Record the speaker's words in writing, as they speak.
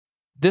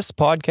This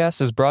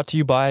podcast is brought to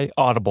you by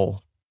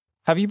Audible.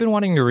 Have you been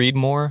wanting to read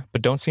more,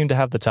 but don't seem to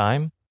have the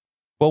time?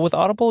 Well, with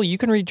Audible, you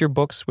can read your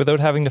books without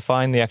having to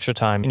find the extra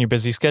time in your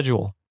busy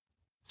schedule.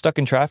 Stuck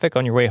in traffic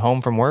on your way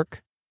home from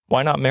work?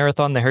 Why not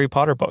marathon the Harry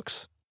Potter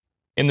books?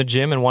 In the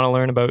gym and want to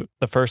learn about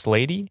the First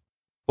Lady?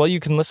 Well, you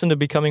can listen to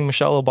Becoming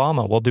Michelle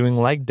Obama while doing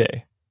leg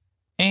day.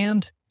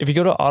 And if you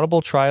go to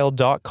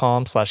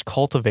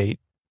audibletrial.com/cultivate,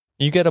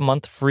 you get a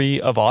month free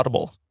of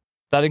Audible.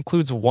 That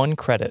includes 1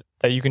 credit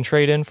that you can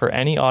trade in for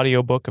any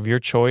audiobook of your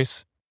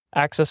choice,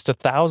 access to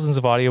thousands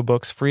of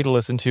audiobooks free to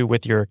listen to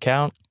with your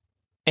account,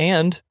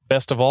 and,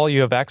 best of all,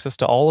 you have access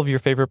to all of your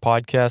favorite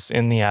podcasts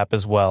in the app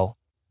as well.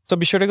 So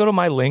be sure to go to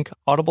my link,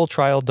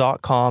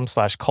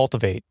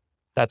 audibletrial.com/cultivate.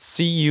 That's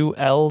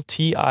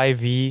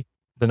CULTIV,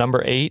 the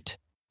number 8,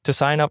 to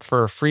sign up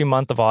for a free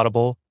month of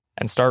Audible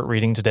and start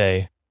reading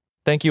today.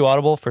 Thank you,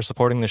 Audible, for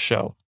supporting this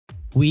show.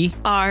 We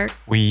are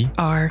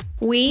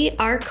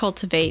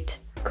Cultivate.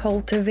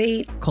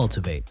 Cultivate.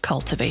 Cultivate.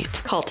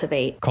 Cultivate.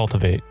 Cultivate.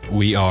 Cultivate.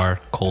 We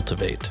are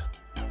Cultivate.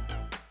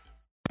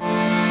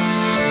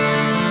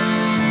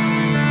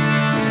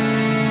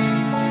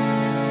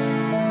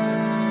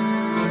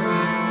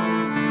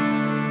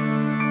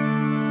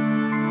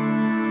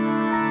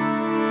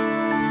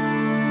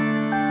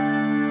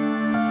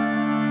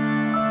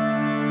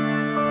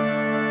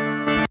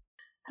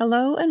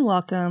 Hello and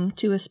welcome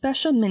to a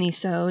special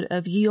mini-sode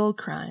of Ye Olde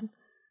Crime,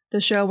 the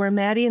show where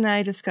Maddie and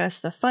I discuss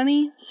the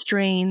funny,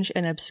 strange,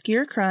 and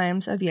obscure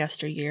crimes of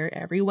yesteryear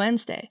every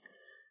Wednesday.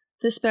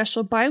 This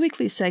special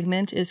bi-weekly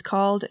segment is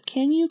called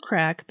Can You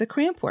Crack the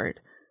Cramp-Word,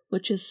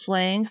 which is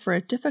slang for a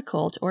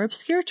difficult or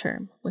obscure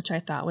term, which I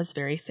thought was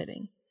very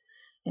fitting.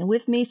 And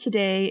with me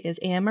today is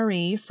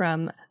Anne-Marie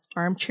from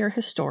Armchair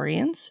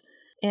Historians.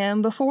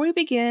 And before we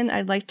begin,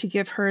 I'd like to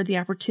give her the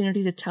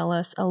opportunity to tell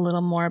us a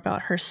little more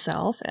about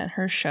herself and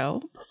her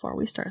show before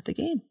we start the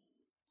game.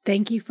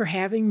 Thank you for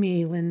having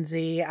me,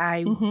 Lindsay.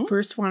 I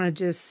first want to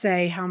just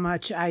say how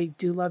much I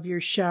do love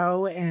your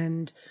show.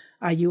 And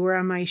you were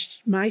on my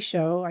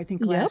show, I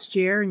think, last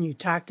year, and you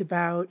talked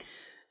about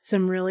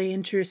some really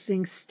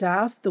interesting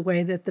stuff, the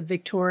way that the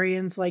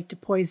Victorians like to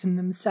poison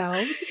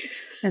themselves.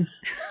 And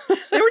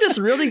they were just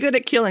really good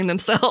at killing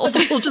themselves.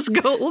 We'll just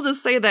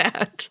say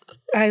that.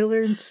 I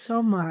learned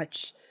so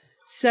much.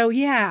 So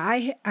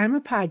yeah, I'm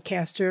a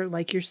podcaster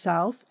like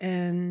yourself,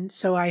 and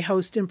so I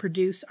host and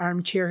produce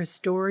Armchair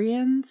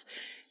Historians,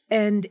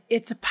 and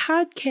it's a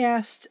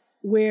podcast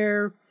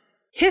where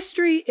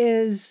history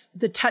is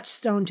the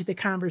touchstone to the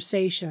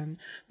conversation,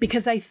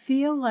 because I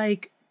feel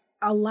like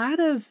a lot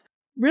of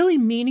really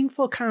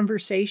meaningful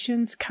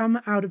conversations come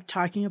out of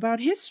talking about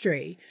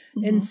history.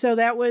 And so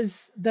that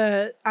was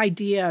the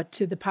idea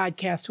to the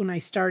podcast when I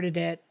started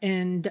it,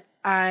 and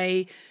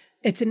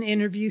it's an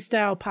interview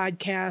style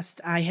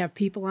podcast. I have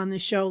people on the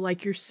show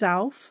like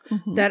yourself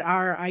that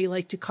are, I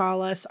like to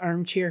call us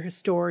armchair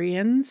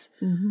historians.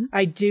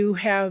 I do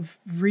have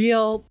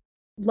real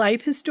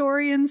life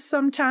historians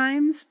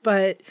sometimes,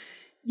 but,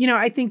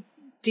 I think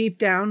deep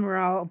down we're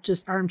all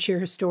just armchair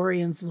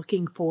historians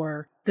looking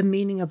for the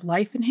meaning of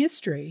life and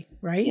history,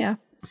 right? Yeah.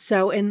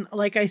 So, and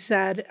like I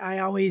said, I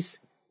always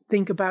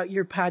think about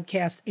your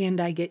podcast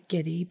and I get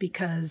giddy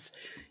because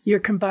you're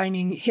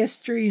combining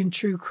history and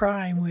true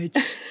crime,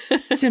 which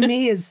to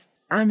me is,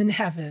 I'm in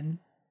heaven.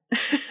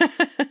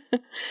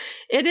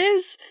 It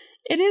is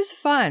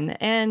fun.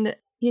 And,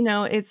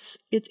 it's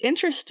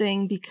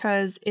interesting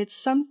because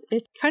it's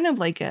kind of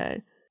like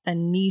a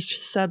niche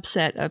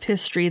subset of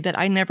history that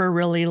I never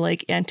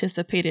really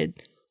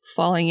anticipated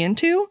falling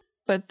into.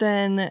 But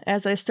then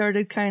as I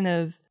started kind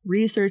of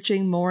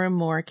researching more and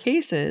more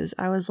cases,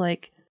 I was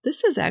like,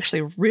 this is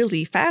actually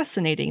really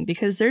fascinating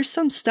because there's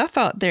some stuff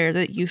out there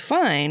that you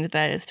find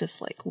that is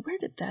just like, where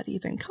did that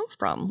even come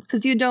from?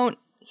 Because you don't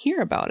hear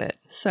about it.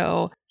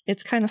 So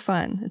it's kind of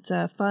fun. It's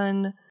just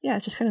kind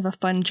of a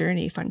fun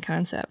journey, fun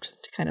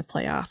concept to kind of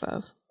play off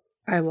of.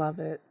 I love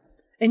it.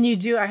 And you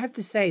do, I have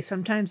to say,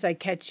 sometimes I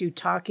catch you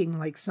talking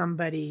like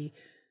somebody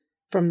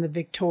from the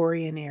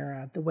Victorian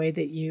era, the way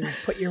that you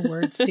put your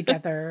words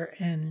together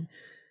and,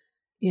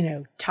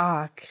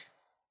 talk.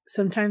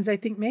 Sometimes I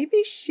think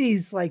maybe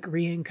she's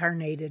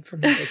reincarnated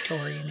from the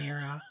Victorian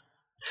era.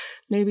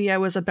 Maybe I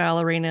was a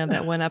ballerina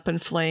that went up in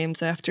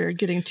flames after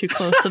getting too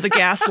close to the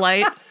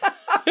gaslight.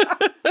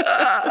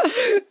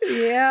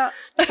 Yeah.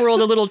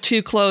 Twirled a little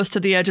too close to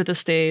the edge of the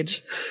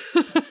stage.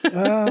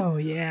 Oh,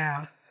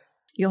 yeah.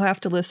 You'll have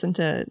to listen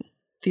to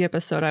the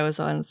episode I was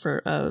on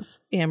of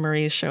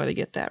Anne-Marie's show to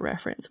get that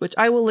reference, which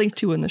I will link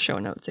to in the show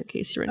notes in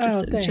case you're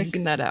interested in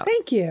checking that out.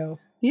 Thank you.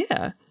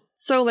 Yeah.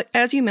 So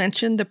as you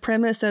mentioned, the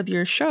premise of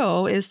your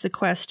show is the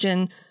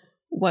question,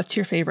 what's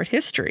your favorite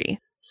history?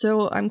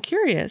 So I'm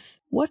curious,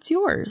 what's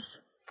yours?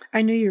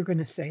 I knew you were going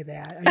to say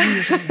that. I knew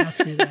you were going to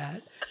ask me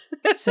that.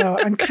 So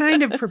I'm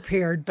kind of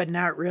prepared, but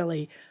not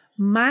really.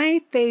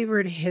 My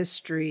favorite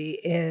history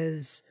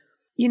is,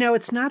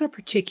 it's not a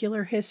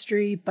particular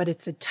history, but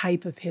it's a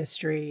type of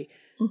history.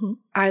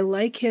 I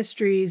like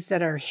histories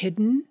that are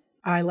hidden.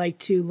 I like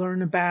to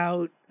learn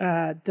about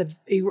the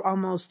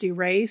almost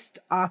erased,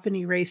 often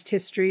erased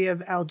history of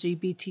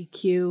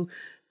LGBTQ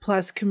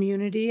plus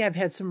community. I've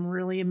had some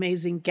really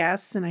amazing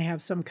guests, and I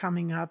have some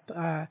coming up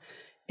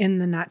in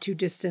the not too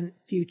distant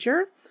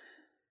future.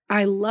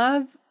 I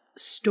love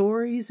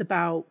stories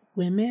about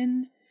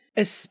women,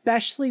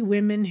 especially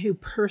women who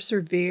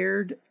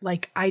persevered,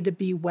 like Ida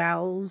B.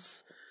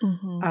 Wells,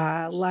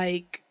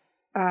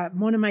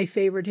 one of my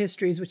favorite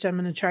histories, which I'm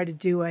going to try to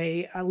do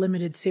a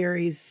limited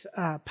series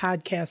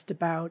podcast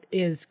about,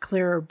 is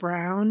Clara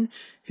Brown,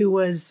 who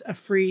was a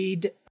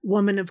freed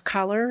woman of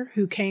color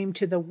who came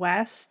to the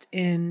West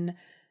in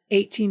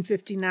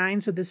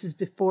 1859. So this is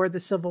before the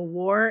Civil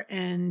War.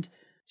 And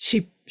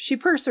she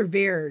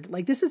persevered.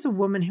 Like, this is a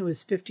woman who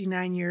was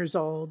 59 years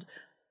old,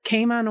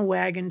 came on a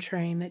wagon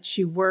train that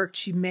she worked.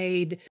 She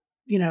made,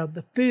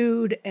 the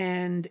food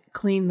and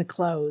cleaned the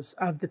clothes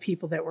of the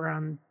people that were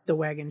on the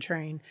wagon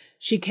train.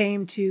 She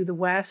came to the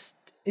West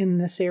in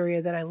this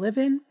area that I live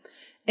in,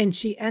 and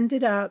she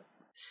ended up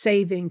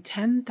saving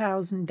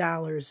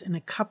 $10,000 in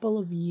a couple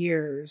of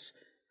years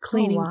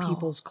cleaning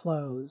people's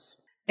clothes.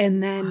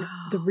 And then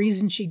the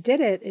reason she did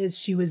it is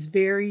she was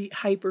very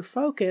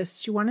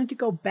hyper-focused. She wanted to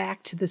go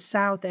back to the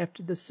South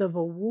after the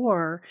Civil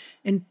War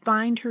and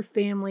find her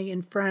family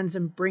and friends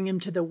and bring them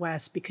to the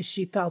West, because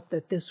she felt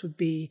that this would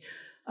be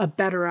a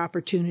better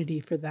opportunity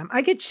for them.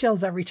 I get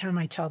chills every time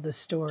I tell this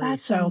story.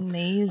 That's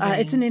amazing.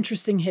 It's an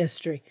interesting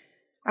history.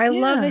 I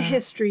love a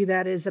history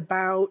that is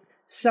about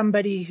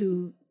somebody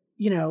who,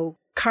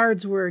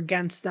 cards were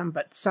against them,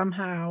 but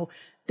somehow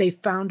they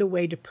found a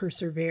way to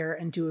persevere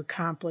and to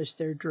accomplish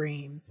their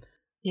dream.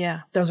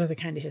 Yeah. Those are the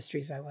kind of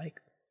histories I like.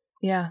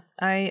 Yeah,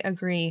 I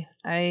agree.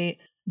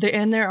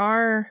 There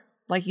are,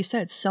 like you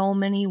said, so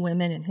many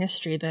women in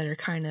history that are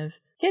kind of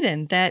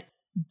hidden that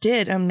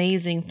did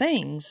amazing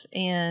things.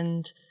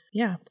 And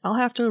yeah, I'll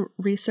have to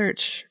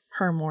research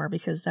her more,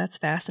 because that's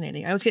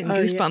fascinating. I was getting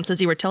goosebumps as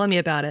you were telling me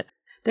about it.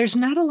 There's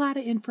not a lot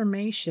of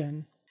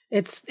information.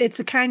 It's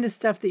the kind of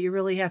stuff that you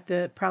really have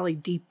to probably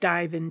deep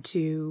dive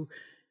into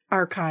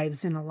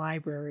archives in a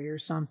library or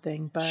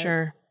something. But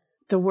sure,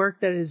 the work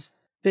that has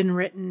been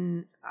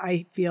written,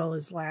 I feel,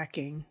 is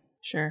lacking.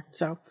 Sure.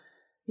 So,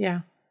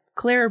 yeah.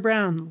 Clara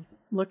Brown,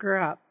 look her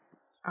up.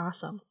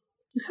 Awesome.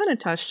 You kind of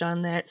touched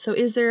on that. So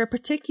is there a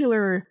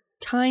particular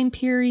time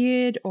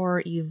period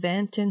or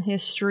event in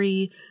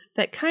history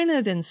that kind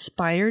of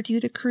inspired you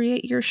to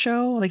create your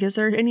show? Like, is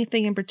there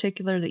anything in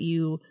particular that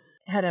you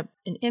had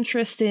an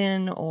interest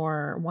in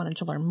or wanted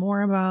to learn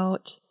more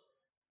about?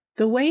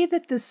 The way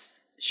that this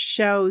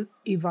show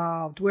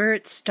evolved, where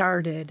it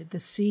started, the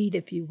seed,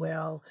 if you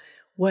will,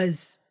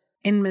 was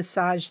in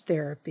massage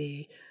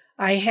therapy.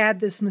 I had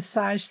this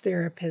massage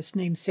therapist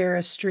named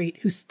Sarah Street,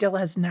 who still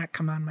has not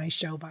come on my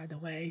show, by the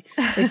way.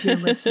 If you're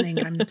listening,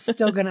 I'm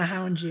still going to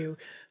hound you.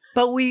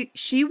 But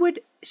she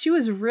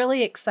was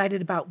really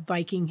excited about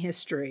Viking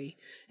history.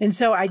 And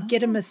so I'd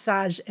get a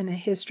massage and a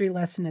history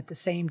lesson at the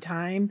same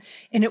time.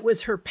 And it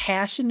was her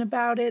passion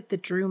about it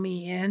that drew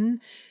me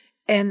in.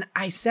 And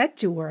I said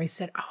to her,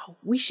 oh,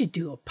 we should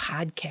do a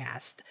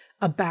podcast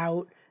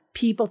about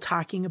people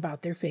talking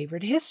about their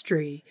favorite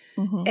history.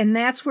 Mm-hmm. And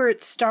that's where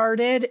it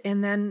started.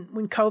 And then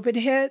when COVID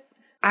hit,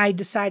 I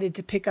decided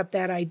to pick up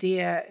that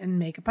idea and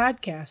make a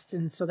podcast.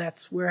 And so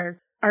that's where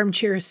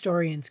Armchair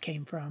Historians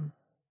came from.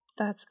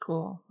 That's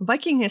cool.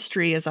 Viking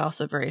history is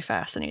also very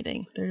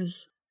fascinating.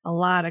 There's a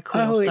lot of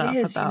cool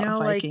stuff about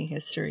Viking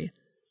history.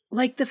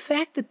 Like the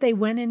fact that they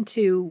went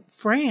into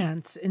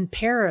France and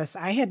Paris,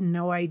 I had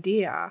no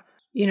idea.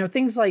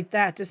 Things like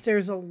that. Just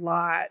there's a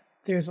lot,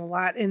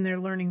 and they're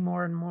learning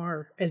more and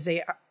more as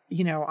they,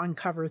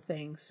 uncover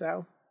things.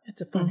 So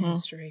it's a fun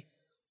history.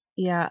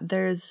 Yeah,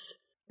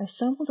 I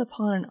stumbled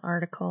upon an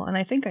article, and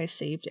I think I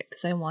saved it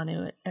because I want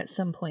to at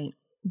some point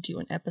do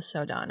an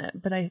episode on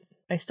it. But I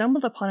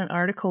stumbled upon an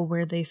article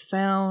where they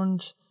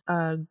found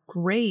a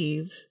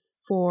grave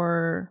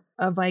for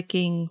a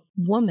Viking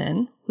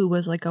woman who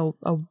was like a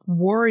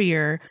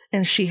warrior,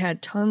 and she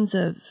had tons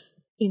of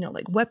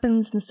like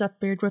weapons and stuff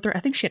buried with her. I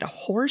think she had a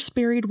horse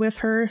buried with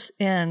her,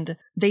 and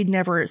they'd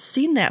never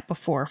seen that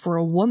before for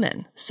a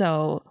woman.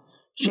 So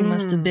she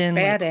must have been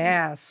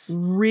badass,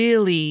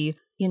 really,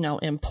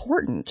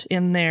 important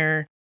in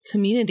their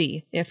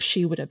community if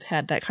she would have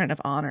had that kind of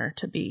honor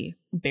to be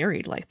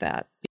buried like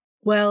that.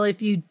 Well,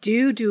 if you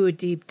do a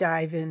deep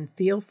dive in,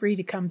 feel free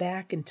to come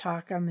back and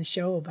talk on the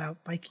show about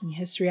Viking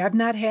history. I've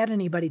not had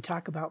anybody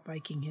talk about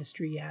Viking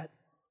history yet.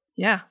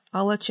 Yeah,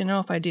 I'll let you know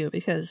if I do,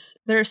 because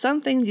there are some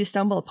things you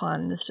stumble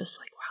upon and it's just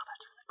like, wow,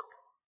 that's really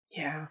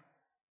cool. Yeah.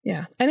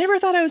 Yeah. I never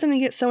thought I was going to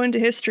get so into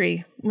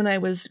history when I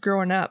was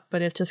growing up,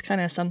 but it's just kind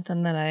of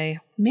something that I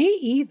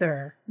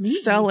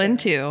fell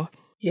into.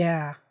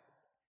 Yeah.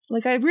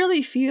 Like, I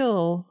really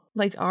feel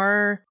like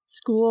our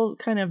school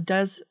kind of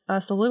does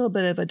us a little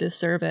bit of a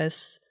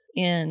disservice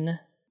in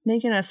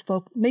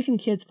making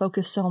kids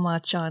focus so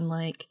much on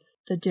like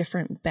the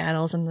different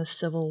battles in the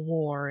Civil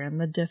War and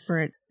the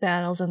different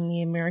battles in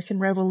the American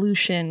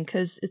Revolution,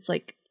 because it's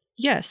like,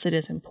 yes, it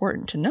is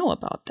important to know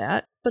about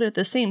that, but at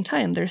the same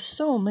time, there's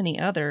so many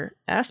other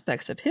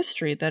aspects of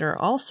history that are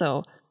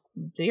also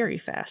very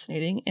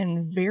fascinating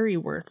and very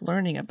worth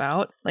learning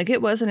about. Like,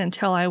 it wasn't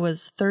until I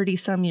was 30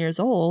 some years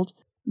old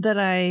that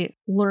I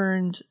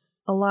learned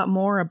a lot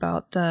more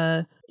about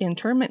the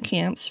internment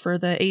camps for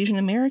the Asian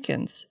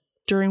Americans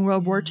during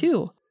World War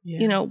II,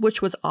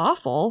 which was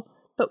awful,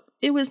 but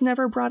it was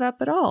never brought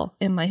up at all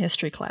in my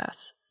history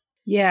class.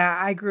 Yeah,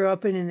 I grew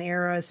up in an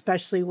era,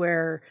 especially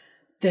where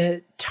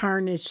the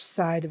tarnished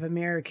side of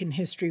American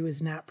history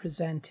was not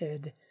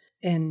presented.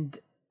 And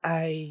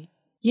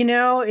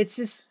it's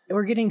just,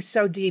 we're getting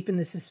so deep, and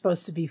this is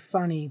supposed to be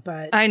funny,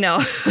 but I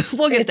know.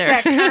 We'll get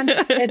there.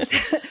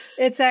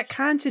 It's that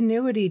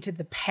continuity to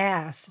the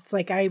past. It's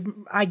like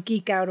I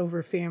geek out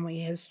over family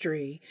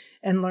history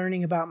and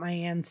learning about my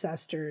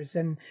ancestors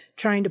and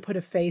trying to put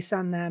a face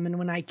on them. And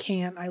when I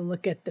can't, I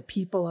look at the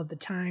people of the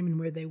time and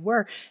where they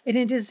were. And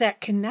it is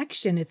that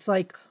connection. It's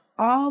like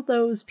all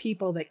those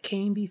people that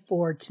came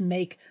before to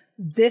make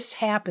this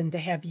happen, to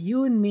have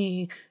you and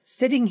me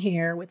sitting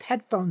here with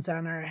headphones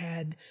on our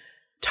head,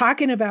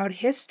 talking about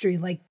history.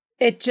 Like,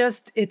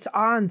 it's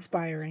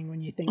awe-inspiring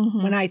when you think,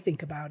 when I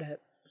think about it.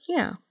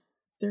 Yeah,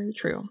 it's very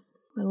true.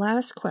 My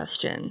last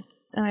question,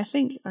 and I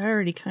think I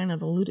already kind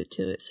of alluded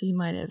to it, so you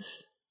might have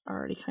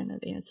already kind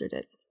of answered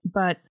it.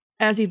 But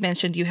as you've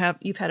mentioned, you've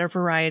had a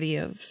variety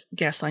of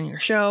guests on your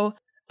show.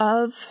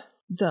 Of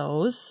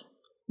those,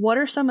 what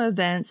are some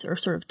events or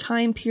sort of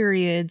time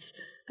periods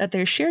that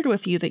they shared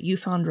with you that you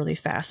found really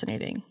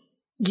fascinating?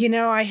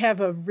 I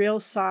have a real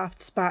soft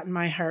spot in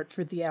my heart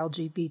for the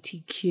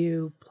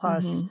LGBTQ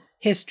plus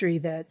history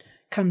that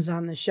comes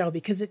on the show,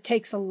 because it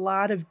takes a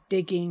lot of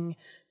digging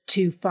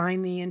to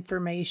find the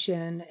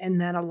information, and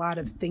then a lot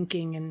of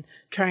thinking and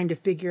trying to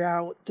figure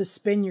out the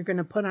spin you're going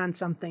to put on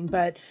something.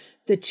 But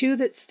the two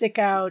that stick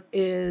out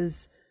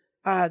is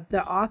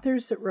the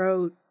authors that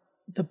wrote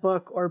the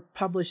book or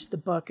published the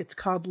book. It's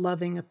called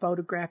Loving: A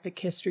Photographic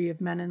History of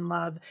Men in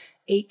Love,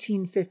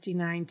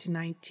 1859 to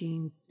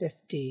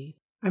 1950.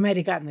 I might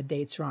have gotten the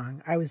dates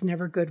wrong. I was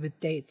never good with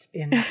dates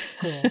in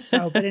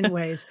school. But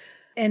anyways,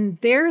 and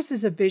theirs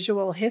is a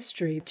visual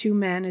history. Two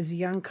men as a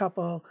young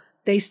couple,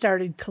 they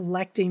started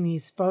collecting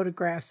these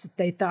photographs that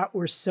they thought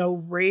were so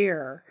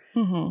rare.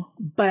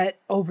 But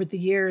over the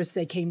years,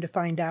 they came to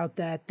find out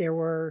that they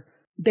were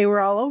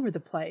all over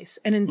the place.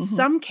 And in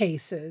some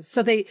cases,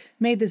 so they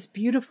made this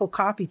beautiful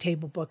coffee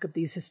table book of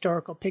these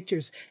historical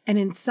pictures. And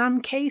in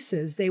some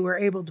cases, they were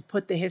able to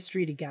put the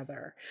history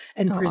together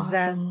and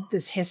present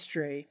this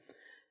history.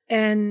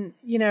 And,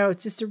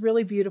 it's just a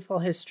really beautiful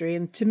history.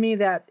 And to me,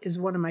 that is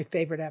one of my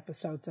favorite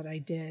episodes that I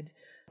did.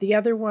 The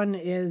other one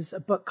is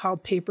a book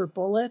called Paper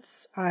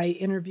Bullets. I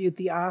interviewed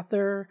the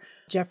author,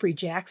 Jeffrey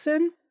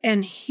Jackson,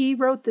 and he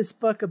wrote this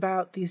book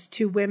about these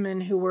two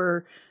women who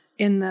were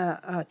in the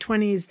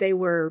 20s. They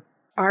were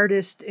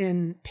artists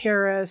in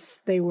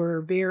Paris. They were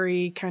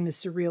very kind of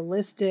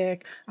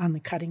surrealistic, on the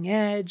cutting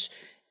edge.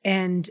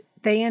 And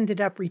they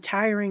ended up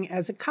retiring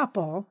as a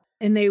couple,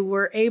 and they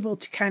were able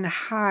to kind of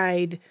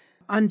hide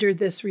under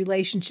this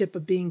relationship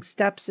of being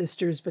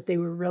stepsisters, but they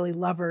were really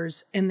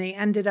lovers. And they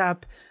ended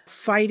up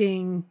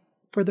fighting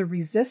for the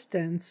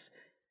resistance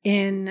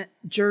in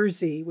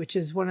Jersey, which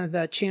is one of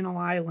the Channel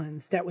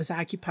Islands that was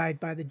occupied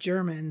by the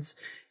Germans.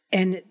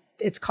 And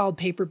it's called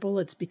Paper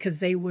Bullets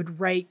because they would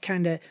write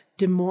kind of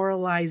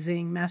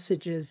demoralizing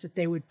messages that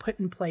they would put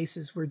in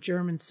places where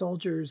German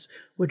soldiers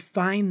would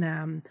find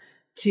them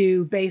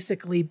to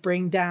basically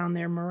bring down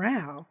their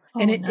morale.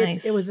 And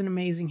it was an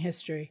amazing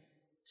history.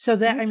 So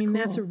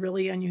that's a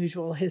really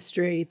unusual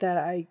history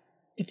that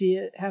if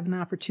you have an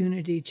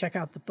opportunity, check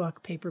out the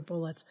book, Paper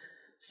Bullets.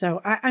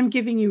 So I'm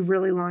giving you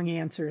really long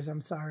answers.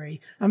 I'm sorry.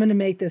 I'm going to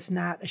make this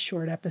not a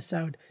short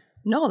episode.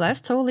 No,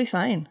 that's totally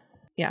fine.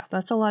 Yeah,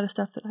 that's a lot of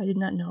stuff that I did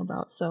not know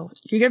about. So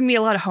you're giving me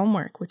a lot of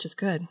homework, which is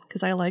good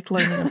because I like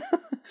learning.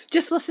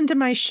 Just listen to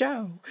my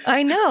show.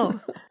 I know.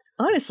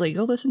 Honestly,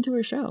 go listen to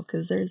her show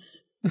because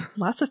there's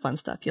lots of fun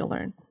stuff you'll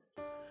learn.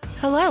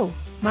 Hello,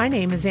 my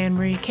name is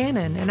Anne-Marie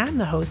Cannon, and I'm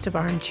the host of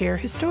Armchair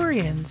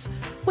Historians.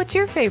 What's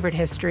your favorite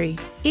history?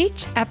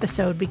 Each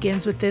episode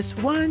begins with this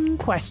one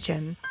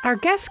question. Our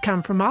guests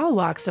come from all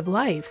walks of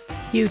life.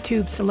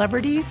 YouTube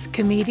celebrities,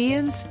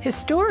 comedians,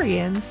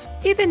 historians,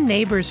 even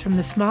neighbors from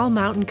the small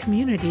mountain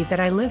community that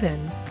I live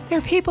in.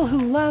 They're people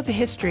who love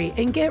history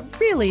and get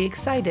really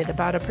excited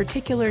about a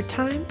particular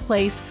time,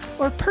 place,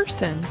 or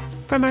person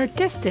from our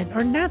distant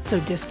or not so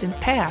distant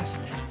past.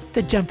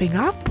 The jumping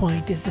off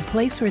point is the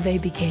place where they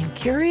became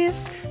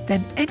curious,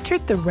 then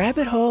entered the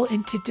rabbit hole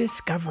into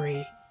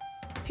discovery.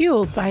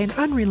 Fueled by an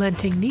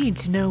unrelenting need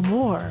to know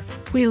more,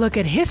 we look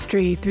at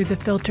history through the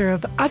filter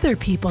of other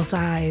people's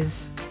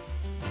eyes.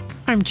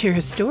 Armchair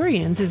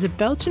Historians is a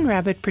Belgian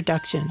Rabbit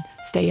production.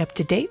 Stay up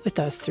to date with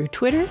us through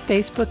Twitter,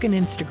 Facebook, and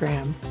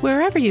Instagram.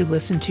 Wherever you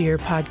listen to your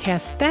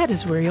podcast, that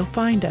is where you'll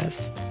find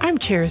us.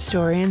 Armchair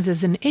Historians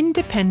is an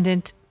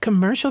independent,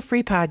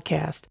 commercial-free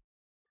podcast.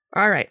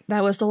 All right,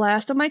 that was the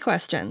last of my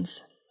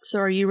questions. So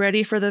are you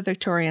ready for the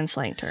Victorian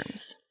slang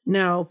terms?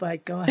 No,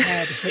 but go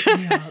ahead.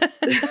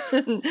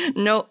 Hit me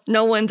up.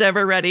 No one's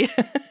ever ready.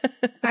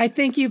 I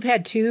think you've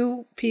had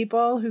two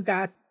people who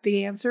got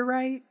the answer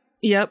right.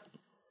 Yep.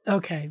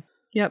 Okay.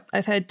 Yep.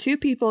 I've had 2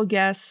 people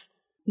get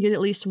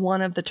at least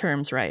one of the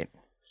terms right.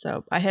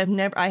 So I have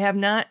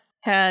not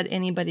had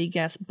anybody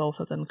guess both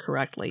of them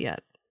correctly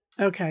yet.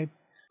 Okay.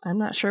 I'm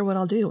not sure what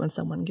I'll do when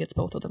someone gets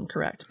both of them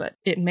correct, but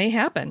it may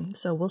happen.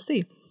 So we'll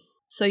see.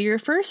 So your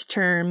first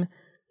term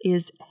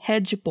is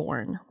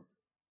hedgeborn.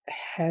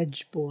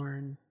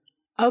 Hedgeborn.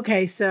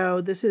 Okay,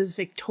 so this is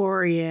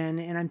Victorian,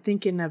 and I'm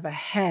thinking of a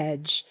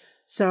hedge.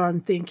 So I'm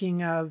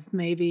thinking of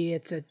maybe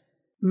it's a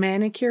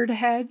manicured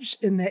hedge,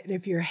 in that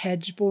if you're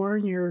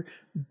hedgeborn, you're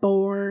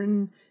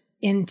born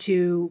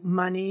into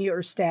money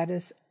or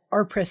status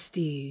or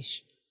prestige.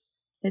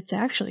 It's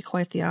actually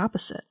quite the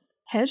opposite.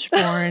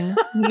 Hedgeborn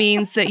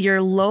means that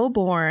you're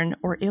lowborn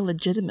or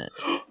illegitimate.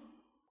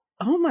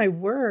 Oh, my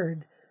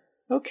word.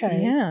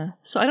 Okay. Yeah.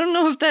 So I don't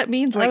know if that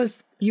means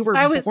you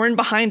were born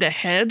behind a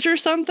hedge or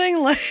something.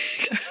 Like,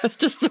 it's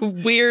just a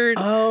weird.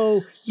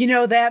 Oh,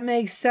 that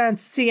makes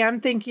sense. See,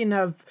 I'm thinking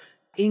of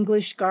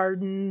English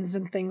gardens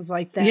and things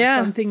like that. Yeah.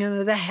 So I'm thinking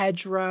of the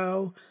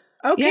hedgerow.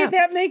 Okay, Yeah.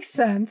 that makes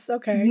sense.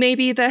 Okay.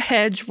 Maybe the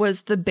hedge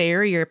was the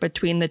barrier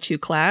between the 2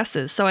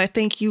 classes. So I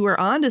think you were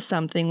onto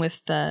something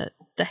with the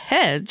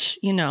hedge,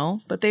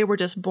 but they were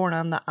just born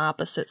on the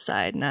opposite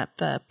side, not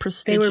the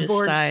prestigious They were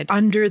born side.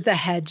 under the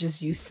hedge,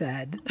 as you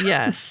said.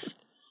 Yes.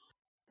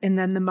 And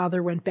then the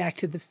mother went back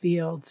to the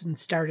fields and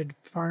started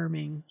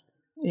farming.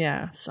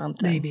 Yeah,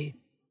 something. Maybe.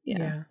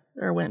 Yeah.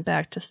 Or went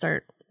back to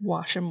start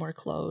washing more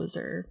clothes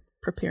or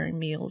preparing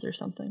meals or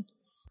something.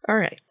 All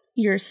right.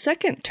 Your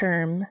second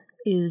term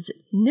is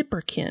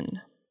nipperkin.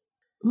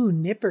 Ooh,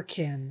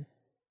 nipperkin.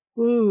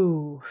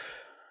 Ooh.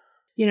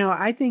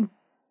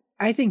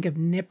 I think of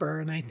nipper,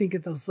 and I think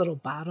of those little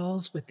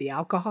bottles with the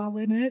alcohol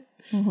in it.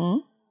 Mm-hmm.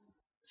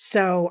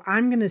 So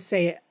I'm going to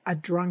say a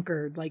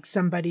drunkard, like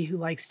somebody who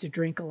likes to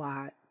drink a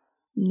lot.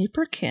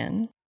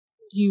 Nipperkin.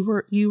 You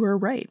were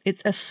right.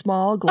 It's a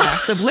small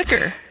glass of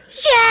liquor.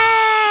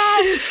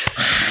 Yes!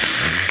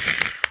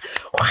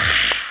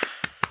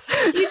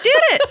 You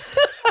did it!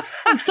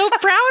 I'm so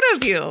proud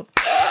of you.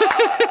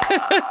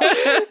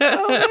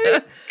 Oh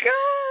my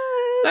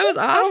God. That was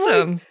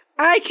awesome.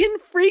 I can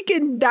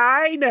freaking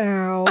die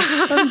now.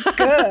 I'm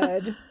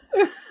good.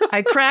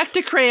 I cracked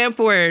a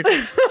Cramp-Word.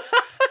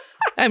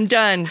 I'm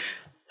done.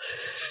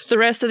 The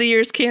rest of the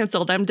year's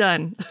canceled. I'm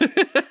done.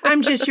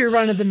 I'm just your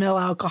run-of-the-mill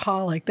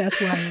alcoholic.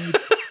 That's why I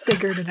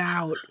figured it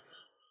out.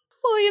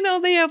 Well,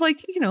 they have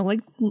like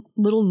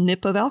little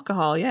nip of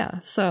alcohol. Yeah.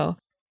 So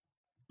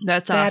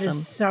that's awesome. That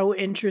is so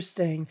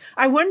interesting.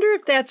 I wonder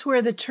if that's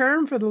where the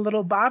term for the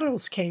little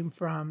bottles came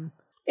from.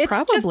 It's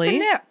Probably. just a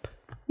nip.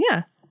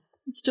 Yeah.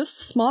 It's just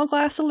a small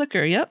glass of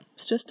liquor. Yep.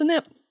 It's just a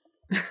nip.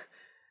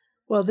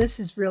 Well, this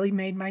has really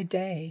made my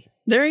day.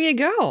 There you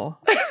go.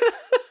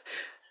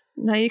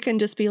 Now you can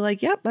just be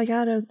like, yep, I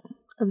got a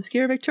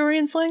obscure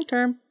Victorian slang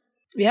term.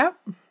 Yep.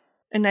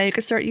 And now you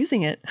can start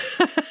using it.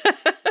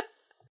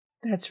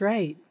 That's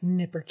right.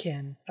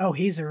 Nipperkin. Oh,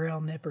 he's a real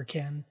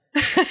nipperkin.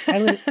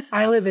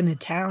 I live in a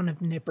town of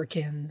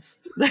nipperkins.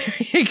 There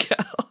you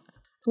go.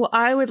 Well,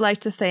 I would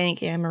like to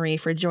thank Anne-Marie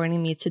for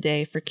joining me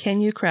today for Can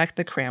You Crack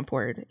the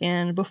Cramp-Word?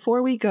 And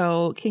before we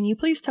go, can you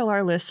please tell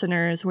our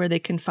listeners where they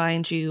can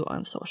find you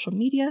on social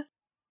media?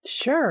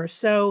 Sure.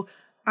 So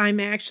I'm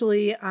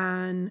actually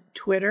on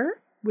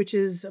Twitter, which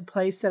is a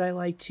place that I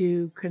like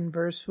to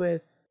converse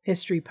with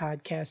history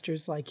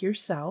podcasters like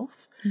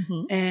yourself.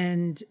 Mm-hmm.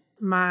 And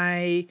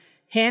my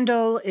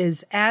handle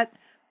is at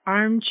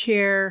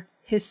Armchair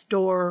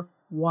Histor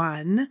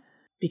 1.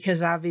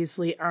 Because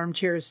obviously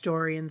Armchair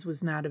Historians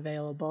was not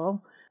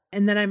available.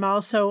 And then I'm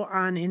also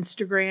on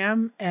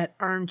Instagram at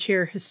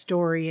Armchair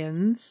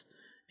Historians.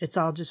 It's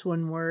all just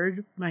one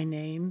word, my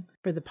name,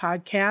 for the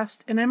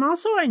podcast. And I'm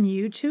also on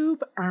YouTube,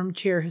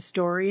 Armchair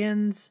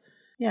Historians.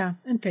 Yeah,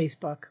 and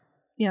Facebook.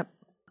 Yep.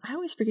 I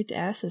always forget to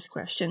ask this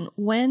question.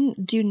 When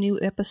do new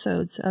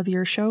episodes of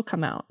your show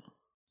come out?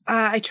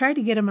 I try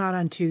to get them out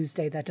on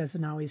Tuesday. That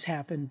doesn't always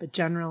happen, but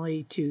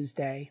generally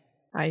Tuesday.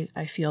 I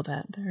feel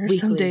that. There are Weekly.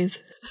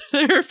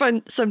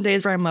 some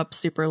days where I'm up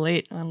super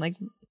late on like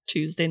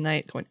Tuesday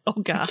night going,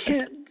 oh God.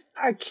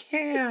 I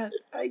can't.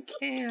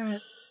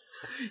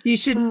 You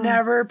should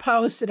never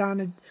post it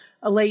on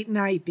a late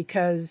night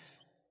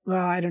because,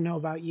 well, I don't know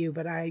about you,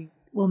 but I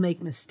will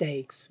make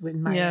mistakes with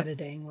my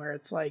editing where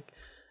it's like,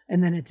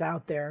 and then it's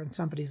out there and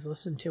somebody's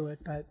listened to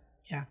it. But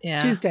yeah.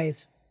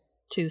 Tuesdays.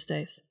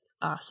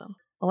 Awesome.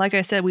 Well, like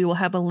I said, we will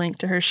have a link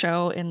to her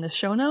show in the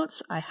show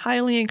notes. I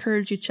highly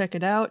encourage you to check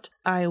it out.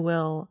 I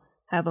will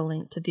have a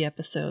link to the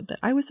episode that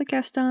I was a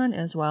guest on,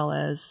 as well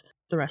as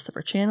the rest of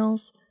her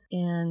channels.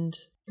 And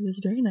it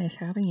was very nice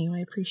having you. I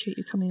appreciate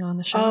you coming on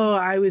the show. Oh,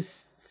 I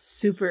was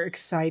super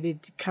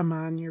excited to come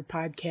on your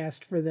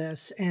podcast for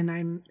this.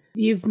 And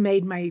you've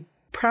made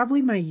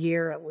probably my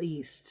year at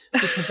least,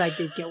 because I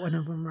did get one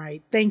of them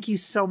right. Thank you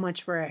so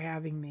much for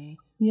having me.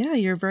 Yeah,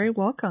 you're very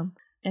welcome.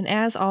 And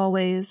as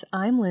always,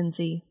 I'm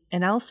Lindsay,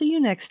 and I'll see you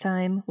next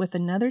time with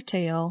another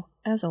tale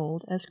as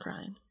old as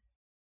crime.